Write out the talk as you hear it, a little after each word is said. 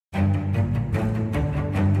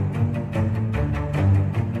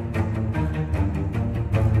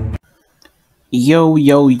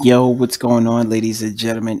Yo, what's going on, ladies and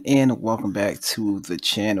gentlemen, and welcome back to the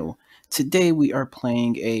channel. Today, we are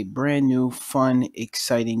playing a brand new, fun,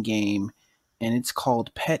 exciting game, and it's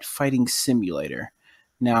called Pet Fighting Simulator.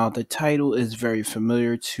 Now, the title is very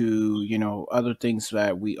familiar to, other things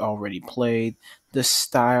that we already played. The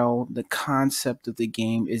style, the concept of the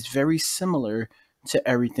game is very similar to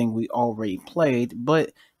everything we already played,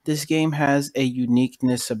 but this game has a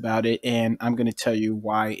uniqueness about it, and I'm going to tell you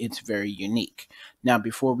why it's very unique. Now,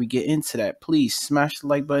 before we get into that, please smash the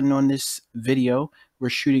like button on this video. We're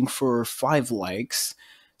shooting for 5 likes.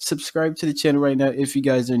 Subscribe to the channel right now if you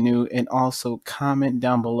guys are new, and also comment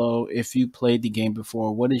down below if you played the game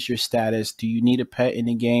before. What is your status? Do you need a pet in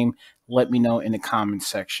the game? Let me know in the comment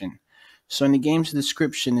section. So in the game's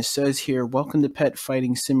description, it says here, welcome to Pet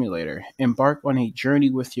Fighting Simulator. Embark on a journey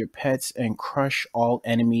with your pets and crush all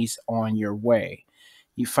enemies on your way.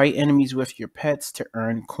 You fight enemies with your pets to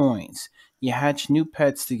earn coins. You hatch new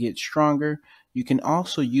pets to get stronger. You can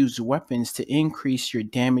also use weapons to increase your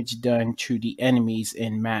damage done to the enemies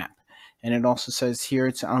in map. And it also says here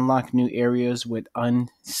to unlock new areas with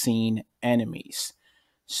unseen enemies.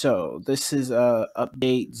 So this is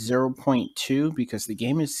update 0.2 because the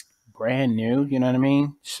game is brand new, you know what I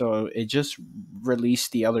mean? So it just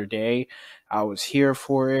released the other day. I was here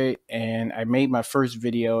for it and I made my first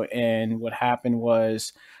video, and what happened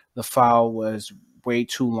was the file was way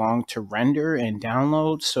too long to render and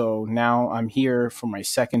download. So now I'm here for my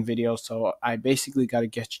second video. So I basically got to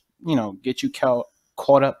get you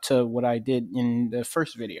caught up to what I did in the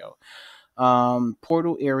first video.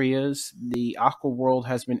 Portal areas, the Aqua World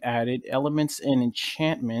has been added, elements and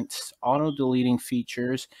enchantments, auto deleting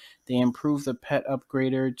features. They improve the pet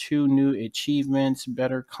upgrader, 2 new achievements,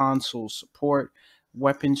 better console support,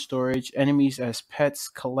 weapon storage, enemies as pets,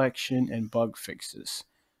 collection, and bug fixes.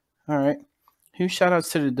 All right. Huge shout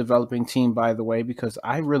outs to the developing team, by the way, because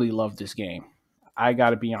I really love this game. I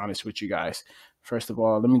got to be honest with you guys. First of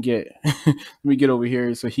all, let me get let me get over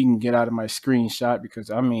here so he can get out of my screenshot, because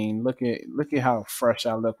I mean, look at how fresh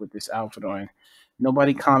I look with this outfit on.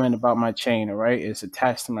 Nobody comment about my chain, all right? It's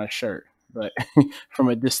attached to my shirt, but from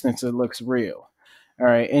a distance it looks real. All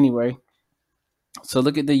right. Anyway, so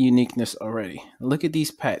look at the uniqueness already. Look at these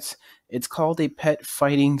pets. It's called a pet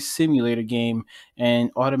fighting simulator game, and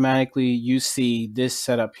automatically you see this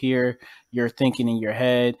setup here. You're thinking in your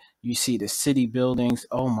head, you see the city buildings.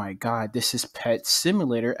 Oh my God, this is Pet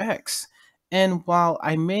Simulator X. And while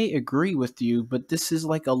I may agree with you, but this is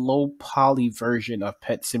like a low poly version of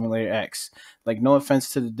Pet Simulator X. Like, no offense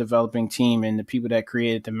to the developing team and the people that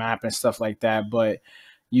created the map and stuff like that, but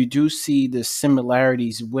you do see the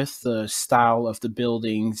similarities with the style of the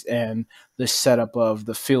buildings and the setup of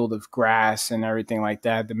the field of grass and everything like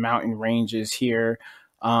that, the mountain ranges here.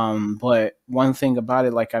 But one thing about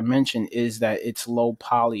it, like I mentioned, is that it's low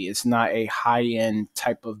poly. It's not a high end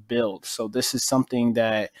type of build. So this is something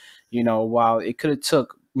that, while it could have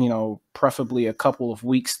took, preferably a couple of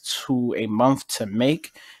weeks to a month to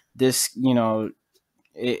make this,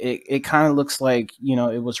 it kind of looks like,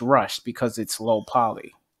 it was rushed because it's low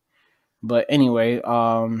poly. But anyway,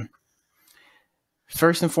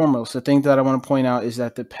 first and foremost, the thing that I want to point out is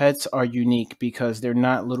that the pets are unique because they're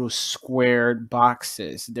not little squared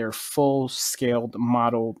boxes. They're full scaled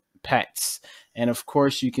model pets. And of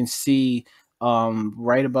course, you can see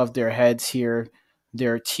right above their heads here,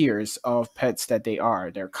 there are tiers of pets that they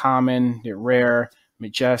are. They're common, they're rare,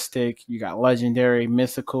 majestic, you got legendary,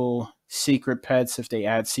 mythical, secret pets if they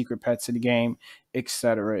add secret pets to the game,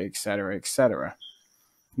 etc., etc., etc.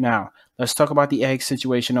 Now, let's talk about the egg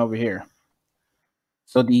situation over here.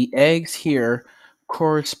 So the eggs here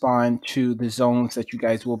correspond to the zones that you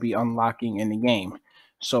guys will be unlocking in the game.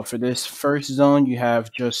 So for this first zone, you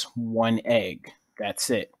have just 1 egg. That's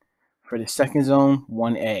it. For the second zone,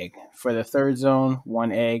 1 egg. For the third zone,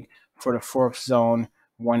 1 egg. For the fourth zone,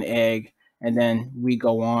 1 egg. And then we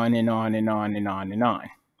go on and on and on and on and on.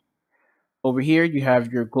 Over here, you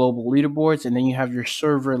have your global leaderboards, and then you have your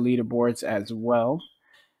server leaderboards as well.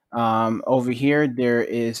 Over here, there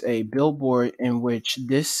is a billboard in which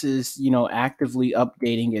this is, actively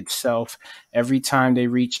updating itself. Every time they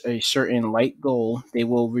reach a certain light goal, they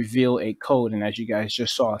will reveal a code. And as you guys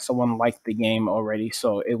just saw, someone liked the game already,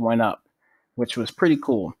 so it went up, which was pretty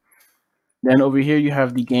cool. Then over here you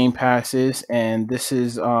have the game passes, and this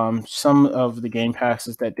is some of the game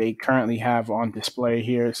passes that they currently have on display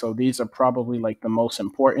here. So these are probably like the most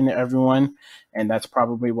important to everyone, and that's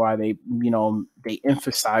probably why they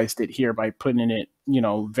emphasized it here by putting it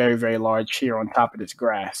very, very large here on top of this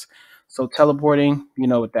grass. So teleporting, you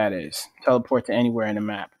know what that is. Teleport to anywhere in the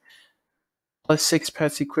map. Plus 6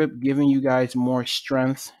 pets equipped, giving you guys more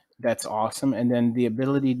strength. That's awesome. And then the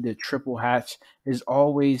ability to triple hatch is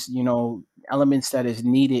always, elements that is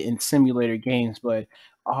needed in simulator games. But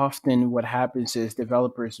often what happens is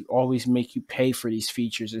developers always make you pay for these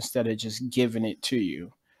features instead of just giving it to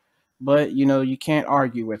you. But you can't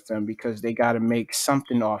argue with them because they got to make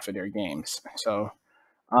something off of their games. So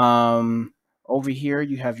um, over here,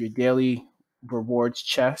 you have your daily rewards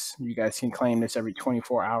chest. You guys can claim this every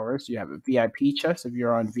 24 hours. You have a VIP chest if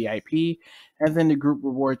you're on VIP, and then the group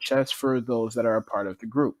reward chest for those that are a part of the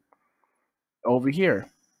group. Over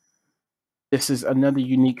here, this is another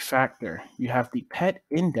unique factor. You have the pet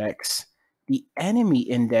index, the enemy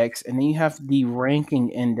index, and then you have the ranking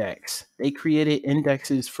index. They created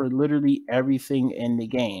indexes for literally everything in the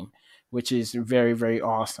game, which is very, very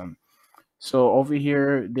awesome. So over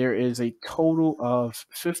here, there is a total of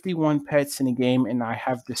 51 pets in the game, and I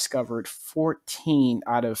have discovered 14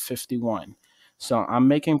 out of 51. So I'm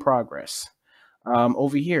making progress.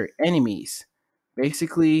 Over here, enemies.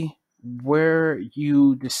 Basically, where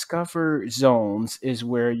you discover zones is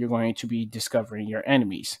where you're going to be discovering your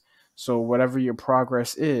enemies. So whatever your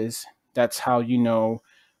progress is, that's how you know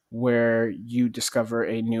where you discover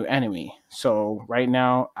a new enemy. So right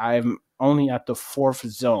now, I'm only at the fourth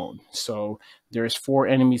zone. So there's four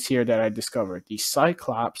enemies here that I discovered: the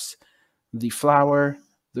Cyclops, the Flower,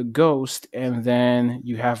 the Ghost, and then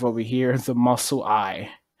you have over here the Muscle Eye.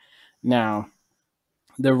 Now,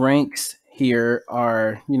 the ranks here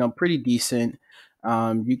are pretty decent.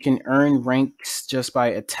 You can earn ranks just by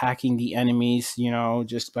attacking the enemies,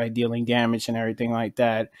 just by dealing damage and everything like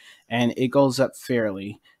that, and it goes up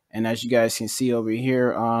fairly. And as you guys can see over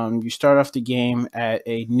here, you start off the game at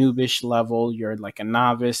a noobish level. You're like a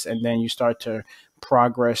novice, and then you start to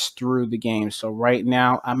progress through the game. So right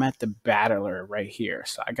now I'm at the battler right here,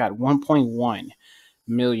 so I got 1.1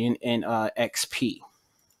 million in XP.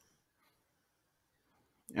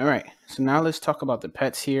 All right, so now let's talk about the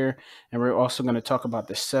pets here, and we're also going to talk about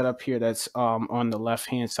the setup here that's on the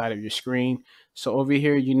left-hand side of your screen. So over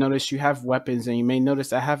here, you notice you have weapons, and you may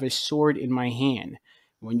notice I have a sword in my hand.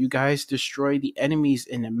 When you guys destroy the enemies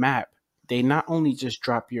in the map, they not only just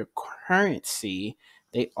drop your currency,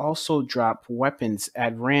 they also drop weapons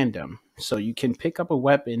at random. So you can pick up a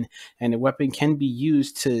weapon, and the weapon can be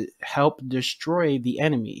used to help destroy the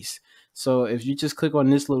enemies. So if you just click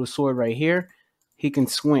on this little sword right here, he can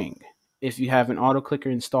swing. If you have an auto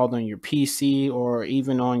clicker installed on your PC or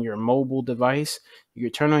even on your mobile device, you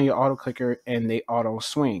can turn on your auto clicker and they auto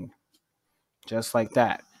swing just like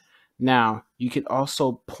that. Now, you can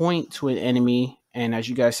also point to an enemy, and as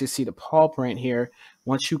you guys can see the paw print here,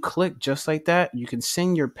 once you click just like that, you can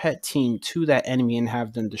send your pet team to that enemy and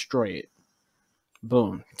have them destroy it.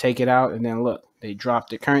 Boom, take it out, and then look, they drop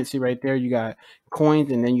the currency right there. You got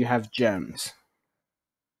coins, and then you have gems.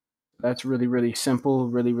 That's really, really simple,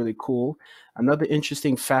 really, really cool. Another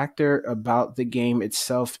interesting factor about the game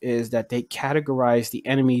itself is that they categorize the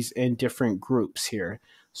enemies in different groups here.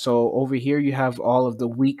 So over here, you have all of the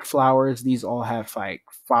weak flowers. These all have like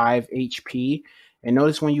 5 HP. And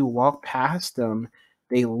notice when you walk past them,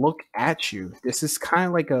 they look at you. This is kind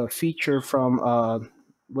of like a feature from,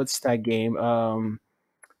 what's that game?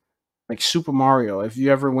 Like Super Mario. If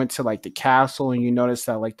you ever went to like the castle and you notice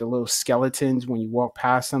that like the little skeletons, when you walk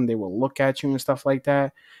past them, they will look at you and stuff like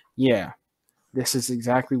that. Yeah, this is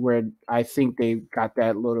exactly where I think they got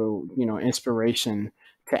that little, inspiration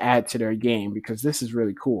to add to their game, because this is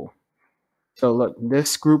really cool. So look,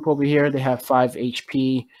 this group over here, they have 5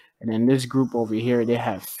 HP, and then this group over here, they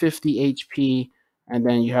have 50 HP, and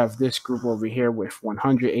then you have this group over here with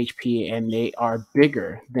 100 HP, and they are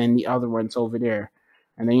bigger than the other ones over there.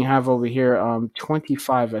 And then you have over here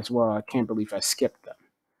 25 as well. I can't believe I skipped them.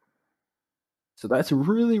 So that's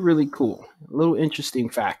really, really cool. A little interesting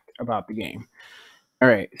fact about the game. All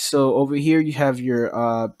right, so over here you have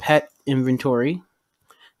your pet inventory.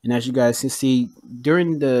 And as you guys can see,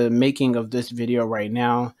 during the making of this video right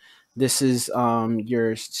now, this is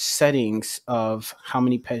your settings of how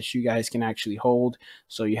many pets you guys can actually hold.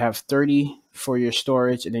 So you have 30 for your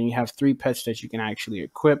storage, and then you have 3 pets that you can actually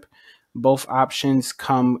equip. Both options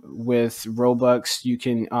come with Robux. You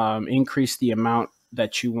can increase the amount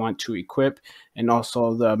that you want to equip, and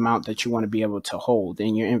also the amount that you want to be able to hold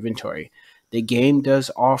in your inventory. The game does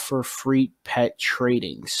offer free pet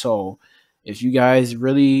trading. So if you guys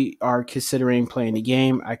really are considering playing the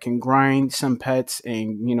game, I can grind some pets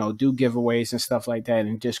and, do giveaways and stuff like that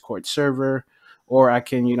in Discord server, or I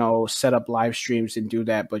can, set up live streams and do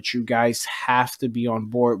that. But you guys have to be on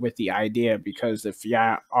board with the idea, because if you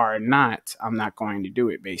are not, I'm not going to do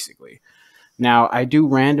it, basically. Now, I do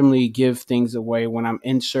randomly give things away when I'm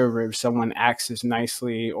in server. If someone accesses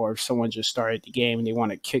nicely, or if someone just started the game and they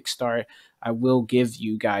want to kickstart, I will give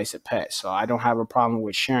you guys a pet. So I don't have a problem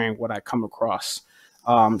with sharing what I come across.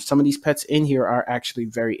 Some of these pets in here are actually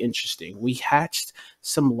very interesting. We hatched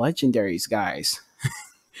some legendaries, guys.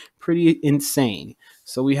 Pretty insane.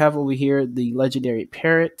 So we have over here the legendary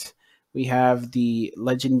parrot, we have the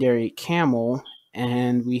legendary camel,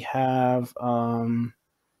 and we have a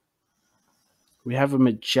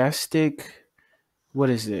majestic, what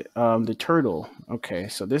is it? The turtle. Okay,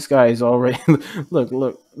 so this guy is already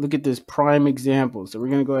look at this prime example. So we're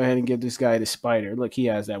gonna go ahead and give this guy the spider. Look, he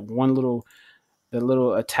has that little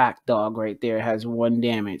attack dog right there has 1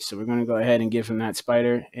 damage. So we're gonna go ahead and give him that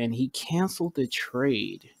spider, and he canceled the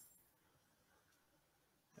trade.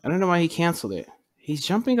 I don't know why he canceled it. He's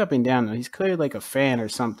jumping up and down though. He's clearly like a fan or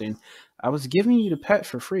something. I was giving you the pet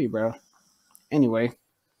for free, bro. Anyway,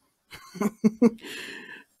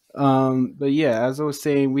 but yeah, as I was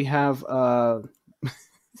saying, we have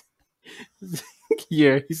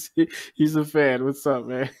yeah, he's a fan. What's up,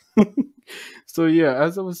 man? So yeah,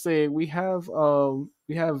 as I was saying, we have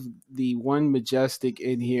the one majestic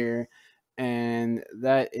in here, and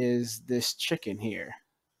that is this chicken here.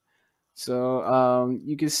 So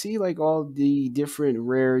you can see like all the different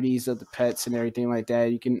rarities of the pets and everything like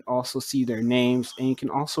that. You can also see their names, and you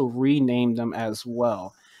can also rename them as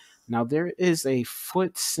well. Now there is a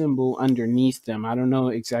foot symbol underneath them. I don't know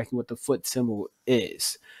exactly what the foot symbol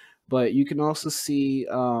is, but you can also see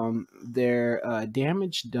their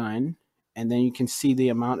damage done, and then you can see the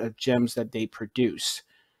amount of gems that they produce.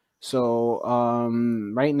 So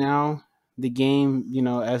right now, the game,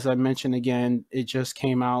 as I mentioned again, it just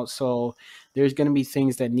came out. So there's going to be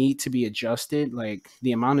things that need to be adjusted. Like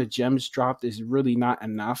the amount of gems dropped is really not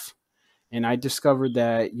enough. And I discovered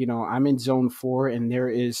that, I'm in zone 4, and there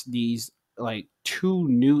is these like 2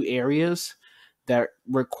 new areas that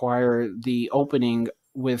require the opening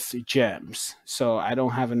with gems. So I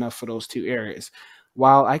don't have enough for those 2 areas.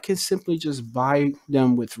 While I can simply just buy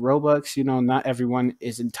them with Robux, not everyone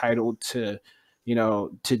is entitled to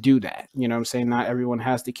do that. You know what I'm saying? Not everyone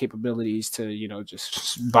has the capabilities to,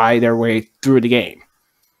 just buy their way through the game.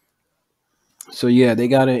 So yeah, they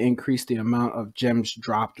got to increase the amount of gems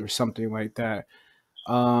dropped or something like that.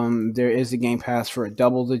 There is a game pass for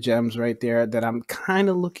double the gems right there that I'm kind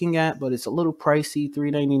of looking at, but it's a little pricey.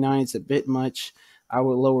 3.99 is a bit much. I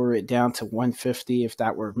would lower it down to 150 if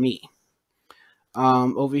that were me.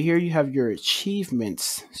 Over here, you have your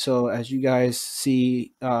achievements. So as you guys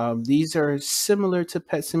see, these are similar to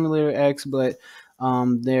Pet Simulator X, but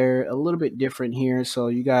they're a little bit different here. So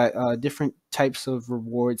you got different types of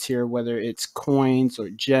rewards here, whether it's coins or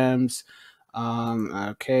gems.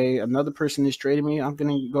 Okay, another person is trading me. I'm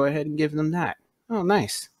gonna go ahead and give them that. Oh,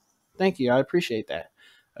 nice. Thank you. I appreciate that.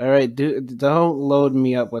 All right, don't load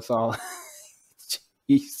me up with all.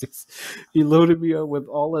 Jesus, he loaded me up with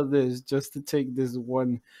all of this just to take this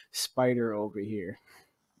one spider over here.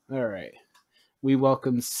 All right, we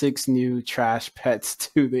welcome 6 new trash pets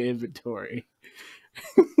to the inventory.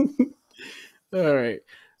 All right,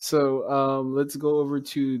 so let's go over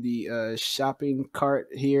to the shopping cart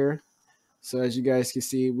here. So as you guys can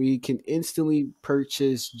see, we can instantly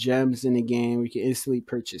purchase gems in the game. We can instantly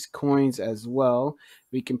purchase coins as well.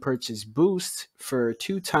 We can purchase boosts for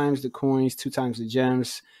 2 times the coins, 2 times the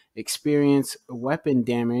gems, experience weapon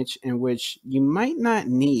damage, in which you might not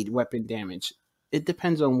need weapon damage. It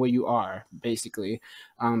depends on where you are, basically.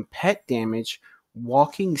 Pet damage,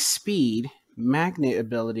 walking speed, magnet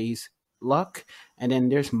abilities, luck, and then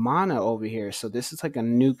there's mana over here. So this is like a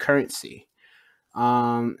new currency.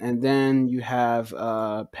 And then you have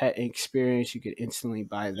pet experience. You could instantly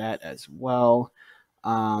buy that as well.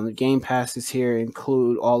 The game passes here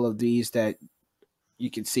include all of these that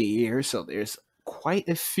you can see here. So there's quite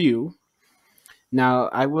a few. Now,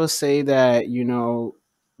 I will say that,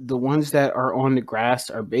 the ones that are on the grass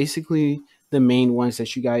are basically the main ones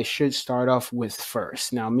that you guys should start off with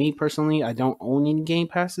first. Now, me personally, I don't own any game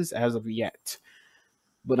passes as of yet,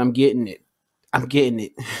 but I'm getting it. I'm getting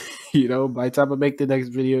it. By the time I make the next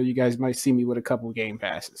video, you guys might see me with a couple game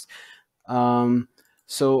passes. Um,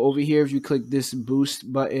 so over here, if you click this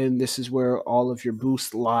boost button, this is where all of your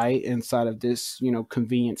boosts lie inside of this,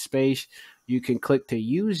 convenient space. You can click to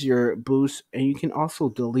use your boost, and you can also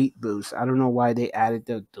delete boosts. I don't know why they added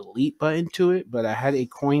the delete button to it, but I had a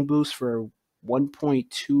coin boost for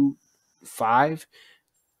 1.25.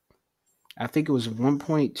 I think it was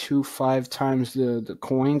 1.25 times the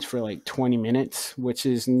coins for like 20 minutes, which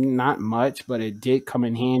is not much, but it did come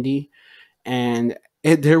in handy. And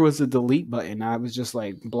And there was a delete button. I was just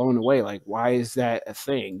like blown away. Like, why is that a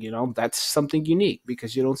thing? You know, that's something unique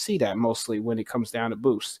because you don't see that mostly when it comes down to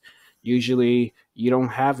boosts. Usually, you don't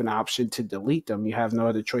have an option to delete them. You have no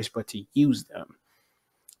other choice but to use them.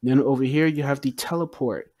 Then over here, you have the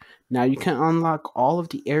teleport. Now, you can unlock all of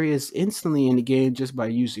the areas instantly in the game just by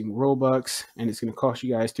using Robux, and it's going to cost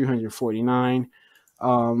you guys 349.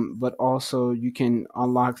 But also, you can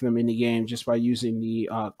unlock them in the game just by using the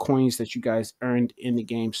coins that you guys earned in the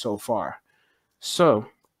game so far. So,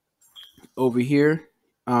 over here,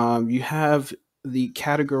 you have the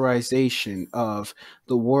categorization of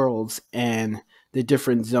the worlds and the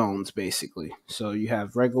different zones, basically. So you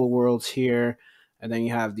have regular worlds here, and then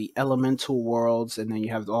you have the elemental worlds, and then you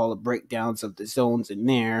have all the breakdowns of the zones in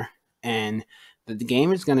there. And the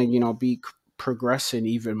game is going to, be progressing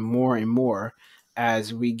even more and more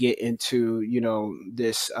as we get into,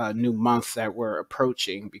 this new month that we're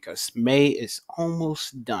approaching because May is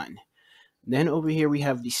almost done. Then over here we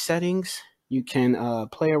have the settings. You can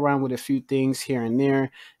play around with a few things here and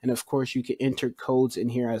there. And of course, you can enter codes in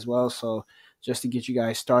here as well. So just to get you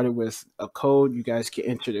guys started with a code, you guys can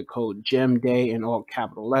enter the code Gem Day in all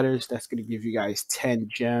capital letters. That's going to give you guys 10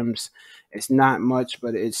 gems. It's not much,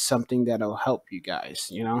 but it's something that'll help you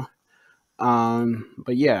guys.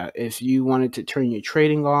 But yeah, if you wanted to turn your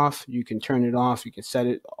trading off, you can turn it off. You can set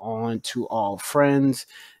it on to all friends,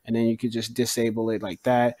 and then you could just disable it like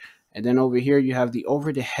that. And then over here, you have the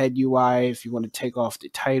over the head UI. If you want to take off the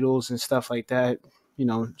titles and stuff like that,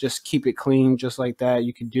 just keep it clean, just like that.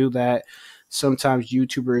 You can do that. Sometimes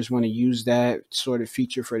YouTubers want to use that sort of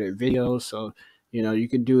feature for their videos, so you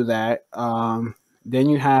can do that. Then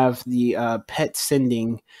you have the pet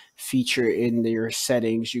sending feature in your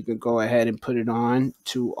settings. You could go ahead and put it on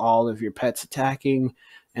to all of your pets attacking,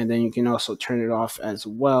 and then you can also turn it off as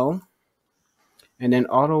well. And then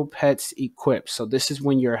auto pets equip. So this is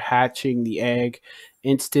when you're hatching the egg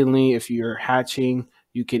instantly. If you're hatching,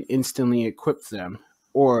 you can instantly equip them,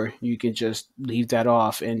 or you can just leave that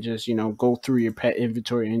off and just go through your pet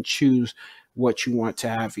inventory and choose what you want to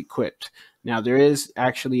have equipped. Now there is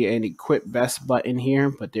actually an equip best button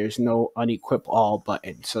here, but there's no unequip all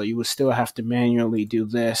button. So you will still have to manually do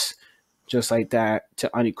this just like that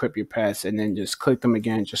to unequip your pets, and then just click them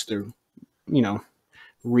again just to you know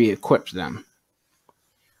re-equip them.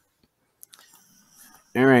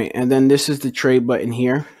 All right, and then this is the trade button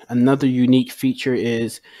here. Another unique feature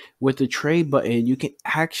is with the trade button, you can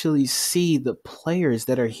actually see the players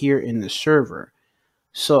that are here in the server.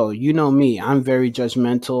 So, you know me, I'm very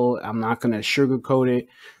judgmental. I'm not going to sugarcoat it.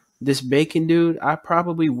 This Bacon dude, I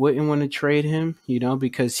probably wouldn't want to trade him,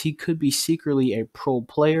 because he could be secretly a pro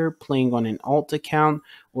player playing on an alt account,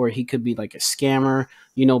 or he could be like a scammer.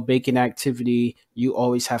 Bacon activity, you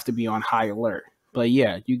always have to be on high alert. But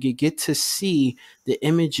yeah, you get to see the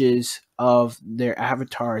images of their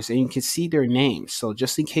avatars and you can see their names. So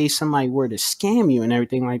just in case somebody were to scam you and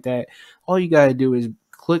everything like that, all you got to do is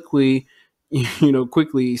quickly,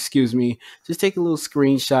 excuse me, just take a little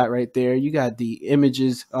screenshot right there. You got the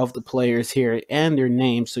images of the players here and their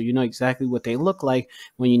names, so you know exactly what they look like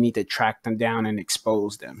when you need to track them down and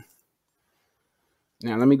expose them.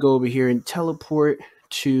 Now let me go over here and teleport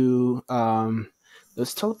to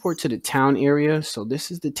let's teleport to the town area. So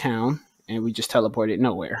this is the town, and we just teleported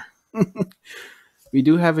nowhere. We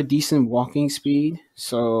do have a decent walking speed,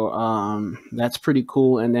 so that's pretty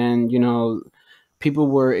cool. And then people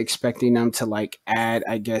were expecting them to like add,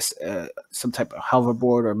 I guess, some type of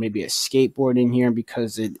hoverboard or maybe a skateboard in here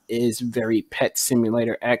because it is very Pet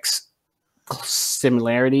Simulator X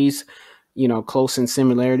similarities, close in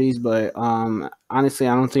similarities. But honestly,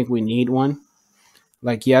 I don't think we need one.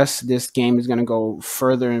 Like, yes, this game is going to go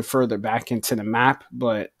further and further back into the map,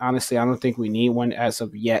 but honestly, I don't think we need one as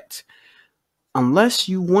of yet. Unless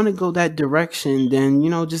you want to go that direction, then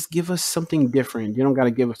just give us something different. You don't got to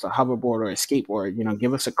give us a hoverboard or a skateboard.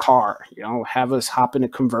 Give us a car. Have us hop in a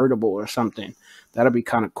convertible or something. That'll be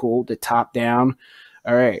kind of cool. The top down.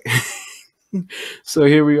 All right. So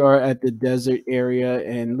here we are at the desert area,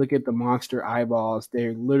 and look at the monster eyeballs.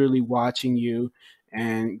 They're literally watching you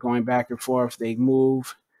and going back and forth. They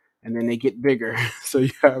move and then they get bigger. So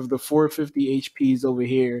you have the 450 HPs over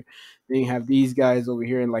here. Then you have these guys over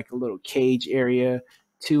here in like a little cage area.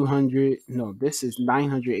 200, no, this is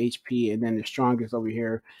 900 HP. And then the strongest over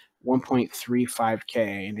here,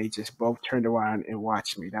 1.35K. And they just both turned around and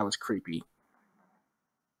watched me. That was creepy.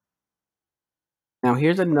 Now,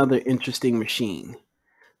 here's another interesting machine,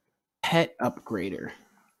 Pet Upgrader.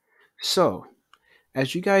 So,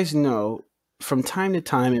 as you guys know, from time to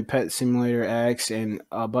time in Pet Simulator X and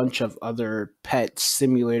a bunch of other pet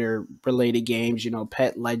simulator related games,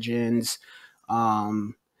 Pet Legends,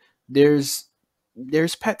 Um, there's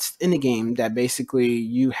there's pets in the game that basically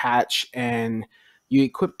you hatch and you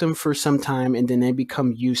equip them for some time and then they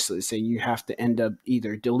become useless and you have to end up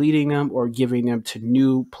either deleting them or giving them to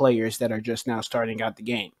new players that are just now starting out the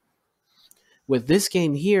game. With this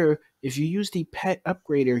game here, if you use the pet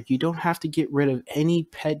upgrader, you don't have to get rid of any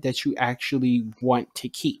pet that you actually want to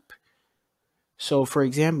keep. So, for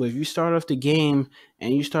example, if you start off the game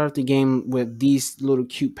and you start off the game with these little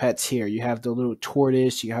cute pets here, you have the little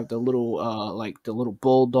tortoise, you have the little like the little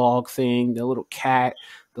bulldog thing, the little cat,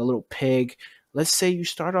 the little pig. Let's say you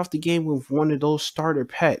start off the game with one of those starter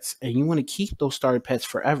pets, and you want to keep those starter pets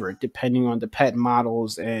forever, depending on the pet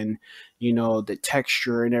models and the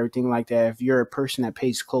texture and everything like that. If you're a person that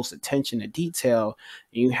pays close attention to detail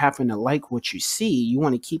and you happen to like what you see, you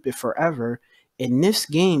want to keep it forever. In this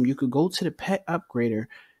game, you could go to the pet upgrader,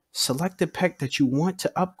 select the pet that you want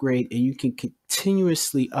to upgrade, and you can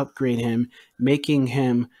continuously upgrade him, making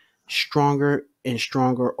him stronger and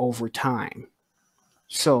stronger over time.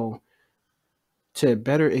 So, to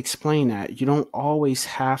better explain that, you don't always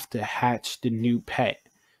have to hatch the new pet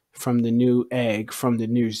from the new egg from the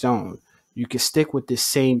new zone. You can stick with the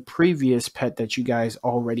same previous pet that you guys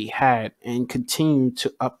already had and continue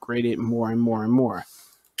to upgrade it more and more and more.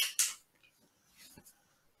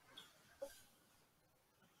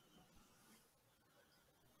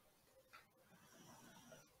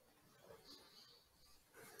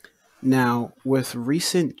 Now, with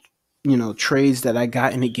recent, trades that I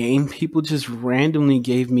got in the game, people just randomly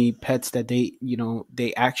gave me pets that they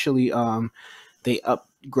actually they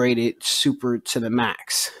upgraded super to the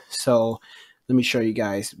max. So, let me show you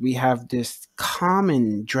guys. We have this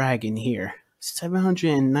common dragon here,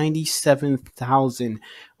 797,000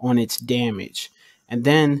 on its damage. And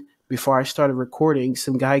then before I started recording,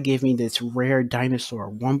 some guy gave me this rare dinosaur,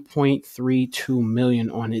 1.32 million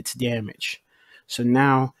on its damage. So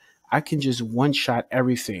now I can just one shot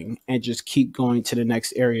everything and just keep going to the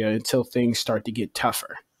next area until things start to get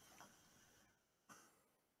tougher.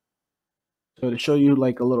 So to show you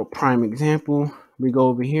like a little prime example, we go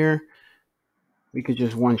over here, we could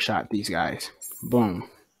just one shot these guys. Boom.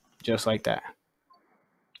 Just like that.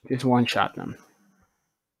 Just one shot them.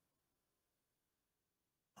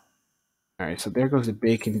 All right, so there goes the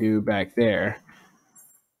bacon dude back there.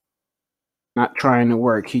 Not trying to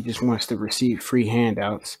work, he just wants to receive free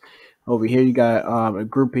handouts. Over here, you got a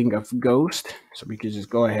grouping of ghosts, so we could just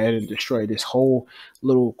go ahead and destroy this whole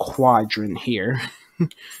little quadrant here.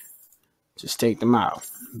 Just take them out.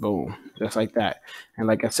 Boom. Just like that. And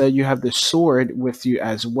like I said, you have the sword with you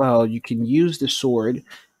as well. You can use the sword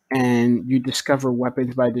and you discover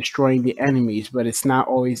weapons by destroying the enemies, but it's not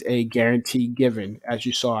always a guarantee given. As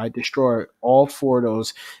you saw, I destroyed all four of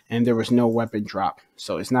those and there was no weapon drop.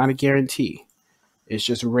 So it's not a guarantee. It's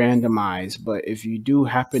just randomized. But if you do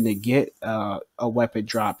happen to get a weapon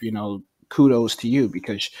drop, kudos to you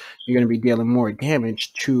because you're going to be dealing more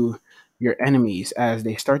damage to your enemies as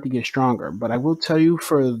they start to get stronger. But I will tell you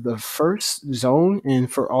for the first zone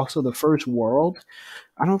and for also the first world,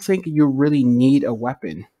 I don't think you really need a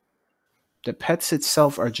weapon. The pets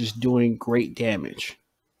itself are just doing great damage.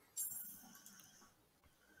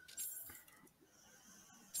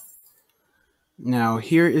 Now,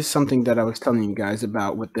 here is something that I was telling you guys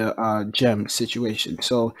about with the gem situation.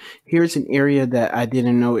 So, here's an area that I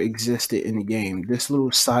didn't know existed in the game. This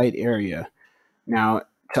little side area. Now,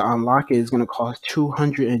 to unlock it is going to cost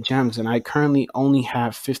 200 gems, and I currently only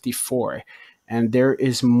have 54. And there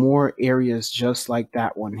is more areas just like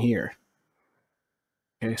that one here.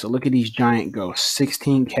 Okay, so look at these giant ghosts,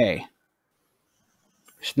 16K.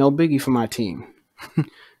 It's no biggie for my team.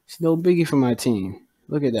 It's no biggie for my team.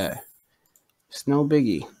 Look at that. It's no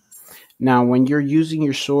biggie. Now, when you're using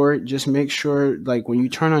your sword, just make sure, like, when you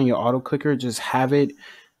turn on your auto clicker, just have it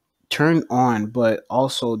turn on, but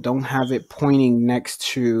also don't have it pointing next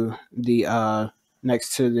to the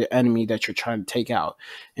enemy that you're trying to take out.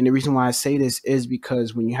 And the reason why I say this is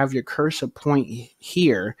because when you have your cursor point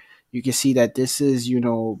here, you can see that this is,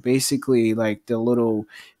 basically like the little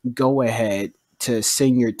go ahead to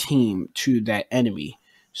send your team to that enemy.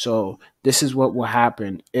 So this is what will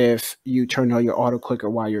happen if you turn on your auto clicker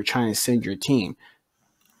while you're trying to send your team.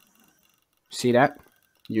 See that?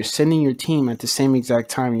 You're sending your team at the same exact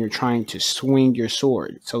time you're trying to swing your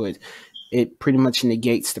sword. So it pretty much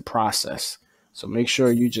negates the process. So make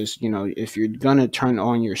sure you just, if you're going to turn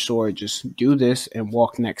on your sword, just do this and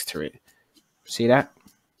walk next to it. See that?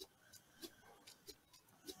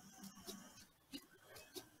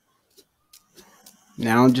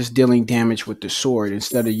 Now I'm just dealing damage with the sword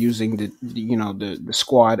instead of using the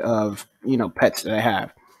squad of, pets that I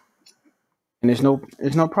have. And there's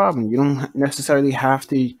no problem. You don't necessarily have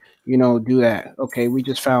to, do that. Okay, we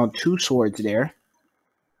just found two swords there.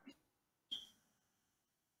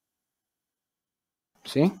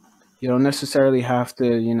 See? You don't necessarily have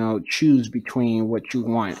to, choose between what you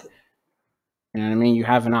want. You know what I mean? You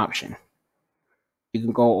have an option. You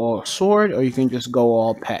can go all sword or you can just go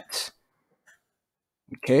all pets.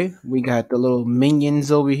 Okay, we got the little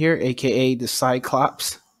minions over here, aka the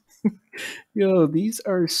Cyclops. Yo, these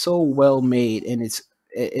are so well made, and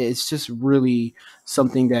it's just really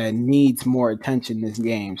something that needs more attention in this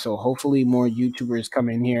game. So hopefully more YouTubers come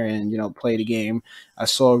in here and play the game. I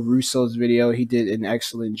saw Russo's video; he did an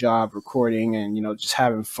excellent job recording and just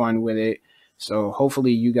having fun with it. So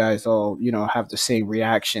hopefully you guys all have the same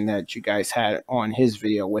reaction that you guys had on his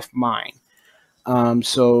video with mine.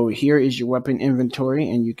 So here is your weapon inventory,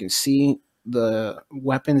 and you can see the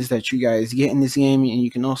weapons that you guys get in this game, and you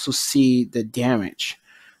can also see the damage.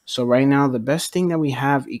 So right now, the best thing that we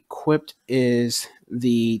have equipped is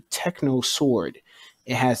the Techno Sword.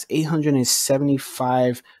 It has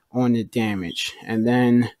 875 on the damage. And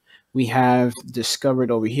then we have discovered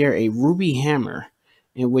over here a Ruby Hammer,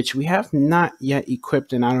 in which we have not yet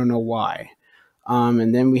equipped, and I don't know why.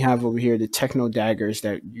 And then we have over here the Techno Daggers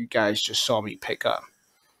that you guys just saw me pick up.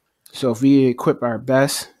 So if we equip our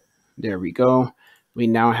best, there we go. We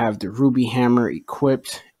now have the Ruby Hammer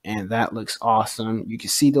equipped, and that looks awesome. You can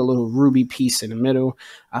see the little ruby piece in the middle.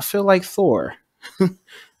 I feel like Thor.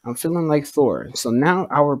 I'm feeling like Thor. So now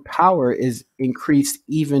our power is increased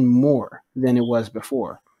even more than it was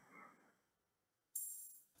before.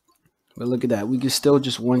 But look at that. We can still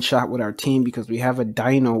just one shot with our team because we have a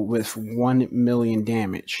dino with 1 million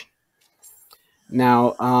damage.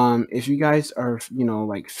 Now, if you guys are,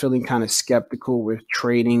 like feeling kind of skeptical with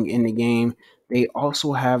trading in the game, they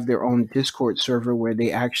also have their own Discord server where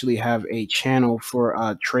they actually have a channel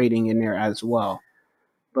for trading in there as well.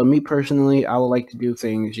 But me personally, I would like to do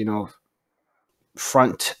things,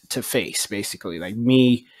 front to face, basically, like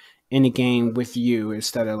me in the game with you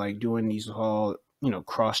instead of like doing these whole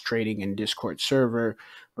cross trading in Discord server.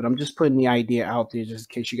 But I'm just putting the idea out there just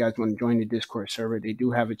in case you guys want to join the Discord server. They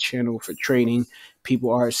do have a channel for trading.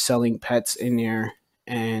 People are selling pets in there,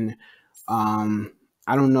 and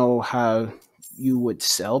I don't know how you would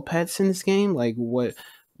sell pets in this game. Like what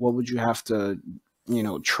would you have to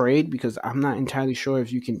trade, because I'm not entirely sure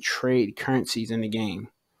if you can trade currencies in the game.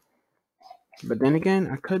 But then again,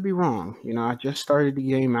 I could be wrong. I just started the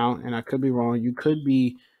game out and I could be wrong. You could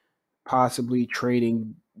be possibly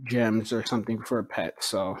trading gems or something for a pet.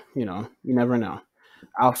 So, you never know.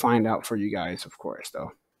 I'll find out for you guys, of course,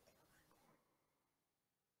 though.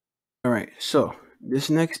 All right. So, this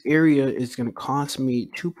next area is going to cost me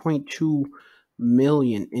 2.2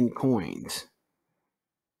 million in coins.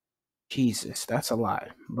 Jesus, that's a lot.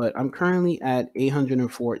 But I'm currently at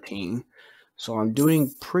 814. So I'm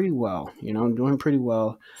doing pretty well. I'm doing pretty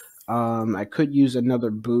well. I could use another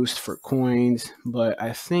boost for coins, but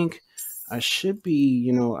I think I should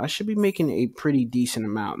be, I should be making a pretty decent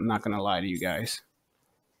amount. I'm not going to lie to you guys.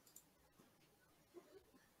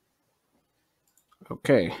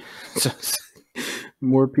 Okay. So,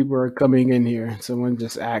 more people are coming in here. Someone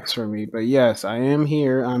just asked for me. But yes, I am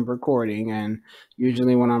here. I'm recording. And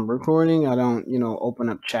usually when I'm recording, I don't, open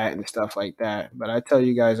up chat and stuff like that. But I tell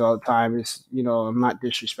you guys all the time, it's, I'm not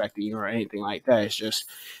disrespecting you or anything like that. It's just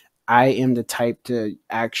I am the type to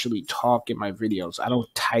actually talk in my videos. I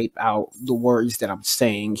don't type out the words that I'm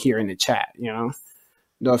saying here in the chat. No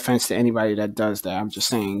offense to anybody that does that. I'm just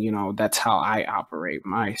saying, that's how I operate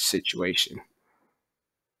my situation.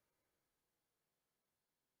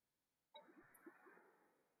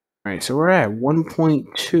 All right, so we're at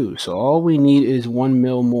 1.2. So all we need is 1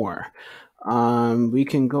 mil more. We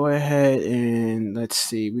can go ahead and let's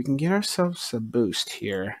see. We can get ourselves a boost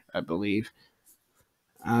here, I believe.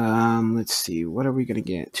 Let's see. What are we gonna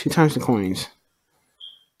get? 2 times the coins.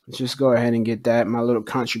 Let's just go ahead and get that. My little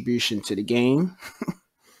contribution to the game.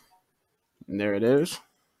 And there it is.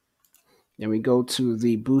 Then we go to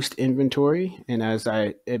the boost inventory, and as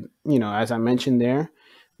I mentioned there,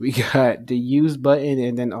 we got the use button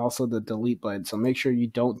and then also the delete button. So make sure you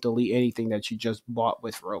don't delete anything that you just bought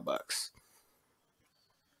with Robux.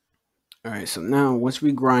 All right, so now once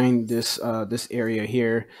we grind this area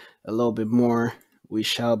here a little bit more, we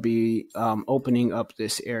shall be opening up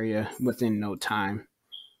this area within no time.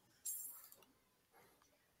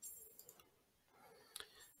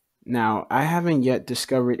 Now, I haven't yet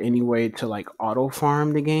discovered any way to like auto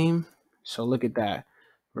farm the game. So look at that.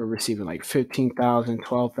 We're receiving like 15,000,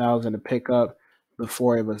 12,000 to pick up.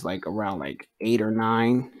 Before it was like around like 8 or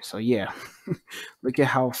 9. So yeah, look at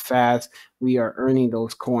how fast we are earning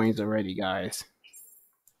those coins already, guys.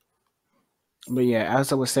 But yeah,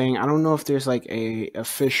 as I was saying, I don't know if there's like a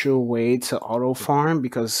official way to auto farm,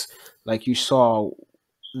 because like you saw,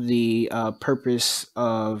 the purpose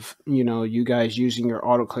of, you guys using your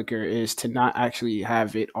auto clicker is to not actually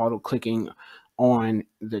have it auto clicking on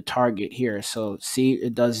the target here. So see,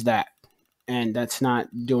 it does that, and that's not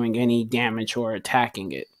doing any damage or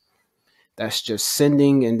attacking it. That's just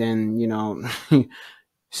sending, and then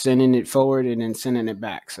sending it forward and then sending it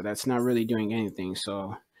back. So that's not really doing anything.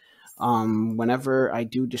 So whenever I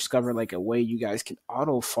do discover like a way you guys can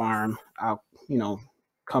auto farm, I'll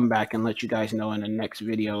come back and let you guys know in the next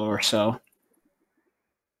video or so.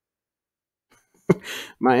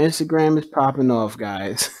 My Instagram is popping off,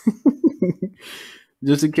 guys.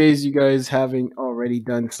 Just in case you guys haven't already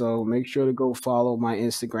done so, make sure to go follow my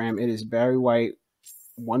Instagram. It is Barry White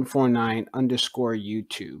 149 underscore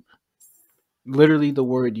YouTube. Literally the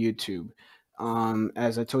word YouTube.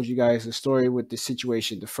 As I told you guys the story with the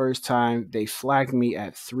situation, the first time they flagged me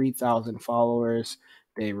at 3,000 followers.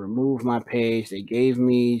 They removed my page. They gave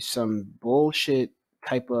me some bullshit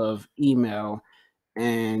type of email,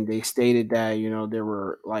 and they stated that there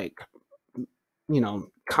were like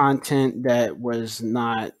content that was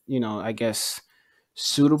not, I guess,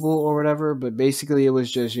 suitable or whatever. But basically, it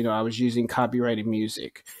was just, I was using copyrighted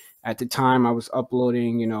music. At the time, I was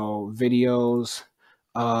uploading, videos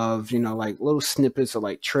of, like little snippets of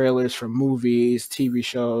like trailers from movies, TV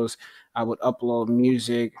shows. I would upload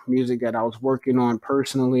music that I was working on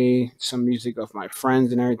personally, some music of my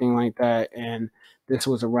friends and everything like that. And this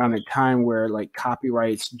was around a time where like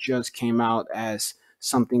copyrights just came out as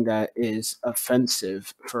something that is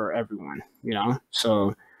offensive for everyone,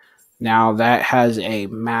 So now that has a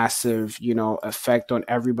massive, effect on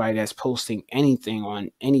everybody that's posting anything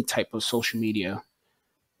on any type of social media.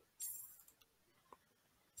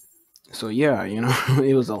 So yeah,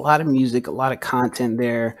 it was a lot of music, a lot of content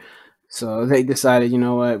there. So they decided,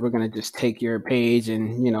 what, we're gonna just take your page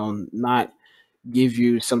and not give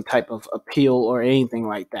you some type of appeal or anything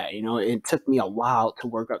like that. It took me a while to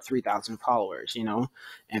work up 3,000 followers, and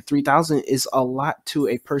 3,000 is a lot to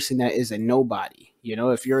a person that is a nobody.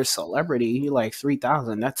 If you're a celebrity, you're like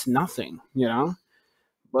 3,000, that's nothing.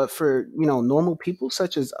 But for, normal people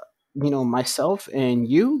such as, myself and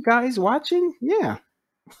you guys watching, yeah,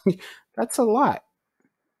 that's a lot.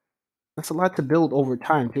 That's a lot to build over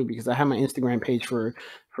time too, because I had my Instagram page for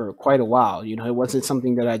quite a while. It wasn't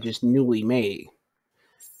something that I just newly made.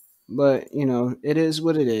 But it is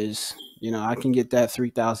what it is. I can get that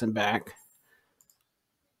 3,000 back.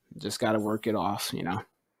 Just got to work it off.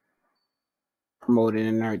 Promote it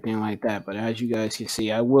and everything like that. But as you guys can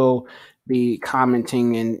see, I will be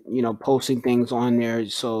commenting and posting things on there.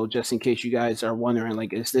 So just in case you guys are wondering,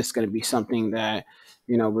 like, is this going to be something that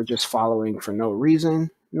we're just following for no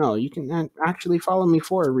reason? No, you can actually follow me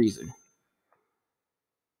for a reason.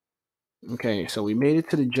 Okay, so we made it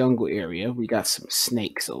to the jungle area. We got some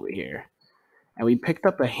snakes over here. And we picked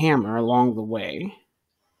up a hammer along the way.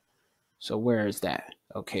 So where is that?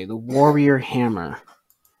 Okay, the warrior hammer.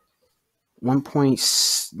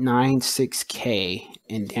 1.96k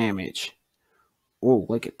in damage. Oh,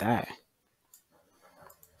 look at that.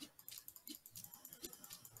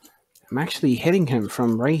 I'm actually hitting him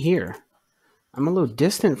from right here. I'm a little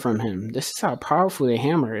distant from him. This is how powerful the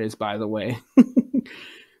hammer is, by the way.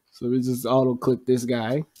 So we just auto click this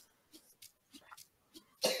guy.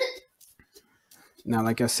 Now,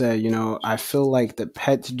 like I said, I feel like the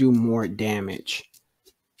pets do more damage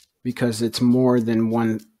because it's more than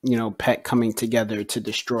one, pet coming together to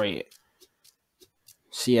destroy it.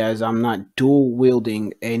 See, as I'm not dual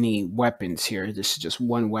wielding any weapons here, this is just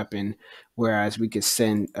one weapon, whereas we could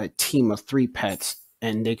send a team of 3 pets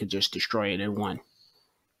and they could just destroy it in one.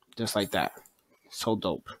 Just like that. So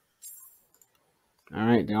dope.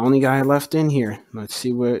 Alright, the only guy left in here. Let's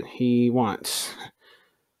see what he wants.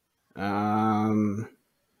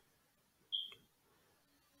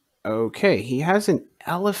 Okay, he has an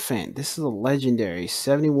elephant. This is a legendary,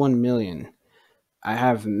 71 million. I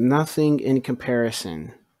have nothing in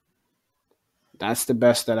comparison. That's the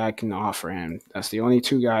best that I can offer him. That's the only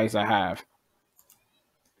 2 guys I have.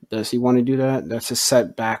 Does he want to do that? That's a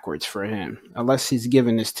set backwards for him. Unless he's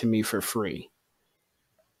giving this to me for free.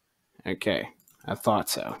 Okay, I thought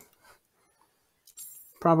so.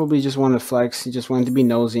 Probably just wanted to flex. He just wanted to be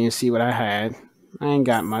nosy and see what I had. I ain't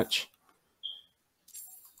got much.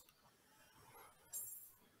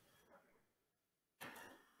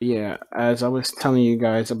 Yeah, as I was telling you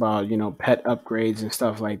guys about, pet upgrades and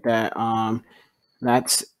stuff like that,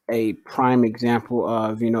 that's a prime example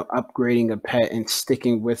of, upgrading a pet and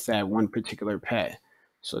sticking with that one particular pet.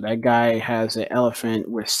 So that guy has an elephant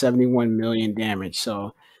with 71 million damage.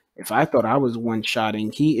 So if I thought I was one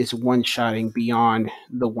shotting, he is one shotting beyond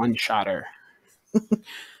the one shotter.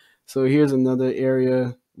 So here's another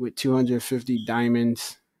area with 250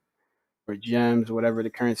 diamonds or gems, whatever the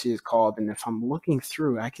currency is called. And if I'm looking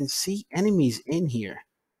through, I can see enemies in here.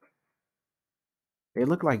 They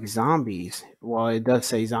look like zombies. Well, it does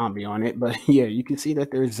say zombie on it, but yeah, you can see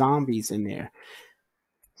that there's zombies in there.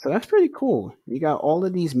 So that's pretty cool. You got all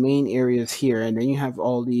of these main areas here, and then you have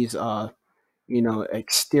all these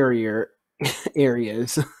exterior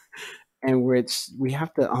areas in which we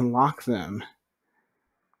have to unlock them.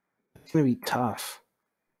 It's gonna be tough.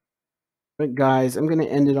 But guys, I'm gonna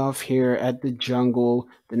end it off here at the jungle.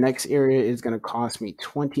 The next area is gonna cost me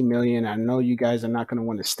 20 million. I know you guys are not gonna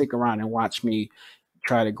want to stick around and watch me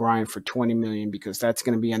try to grind for 20 million, because that's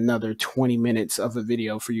gonna be another 20 minutes of a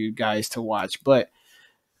video for you guys to watch. But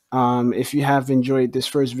if you have enjoyed this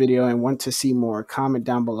first video and want to see more, comment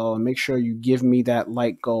down below and make sure you give me that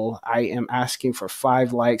like goal. I am asking for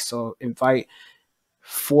 5 likes, so invite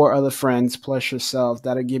 4 other friends plus yourself.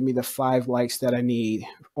 That'll give me the 5 likes that I need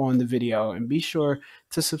on the video. And be sure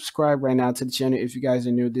to subscribe right now to the channel if you guys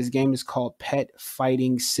are new. This game is called Pet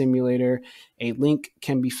Fighting Simulator. A link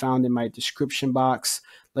can be found in my description box.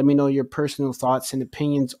 Let me know your personal thoughts and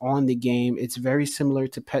opinions on the game. It's very similar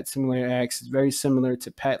to Pet Simulator X. It's very similar to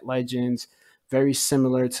Pet Legends. Very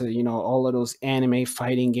similar to, all of those anime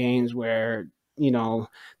fighting games where,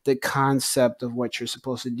 the concept of what you're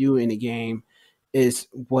supposed to do in a game is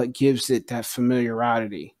what gives it that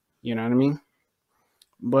familiarity. You know what I mean?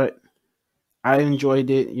 But I enjoyed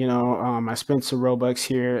it. I spent some Robux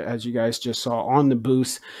here, as you guys just saw on the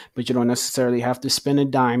boost, but you don't necessarily have to spend a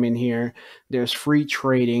dime in here. There's free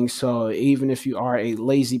trading. So even if you are a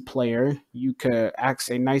lazy player, you could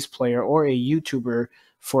ask a nice player or a YouTuber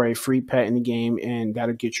for a free pet in the game, and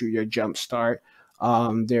that'll get you your jump start.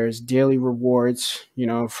 There's daily rewards,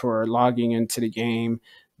 for logging into the game.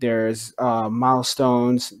 There's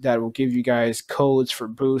milestones that will give you guys codes for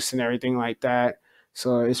boosts and everything like that.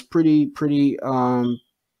 So it's pretty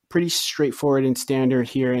straightforward and standard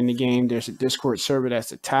here in the game. There's a Discord server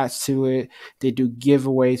that's attached to it. They do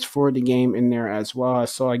giveaways for the game in there as well. I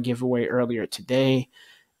saw a giveaway earlier today,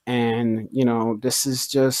 and this is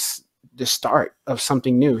just the start of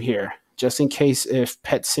something new here. Just in case if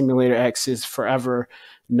Pet Simulator X is forever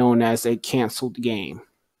known as a canceled game.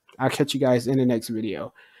 I'll catch you guys in the next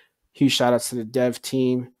video. Huge shout outs to the dev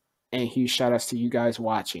team, and huge shout outs to you guys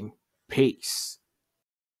watching. Peace.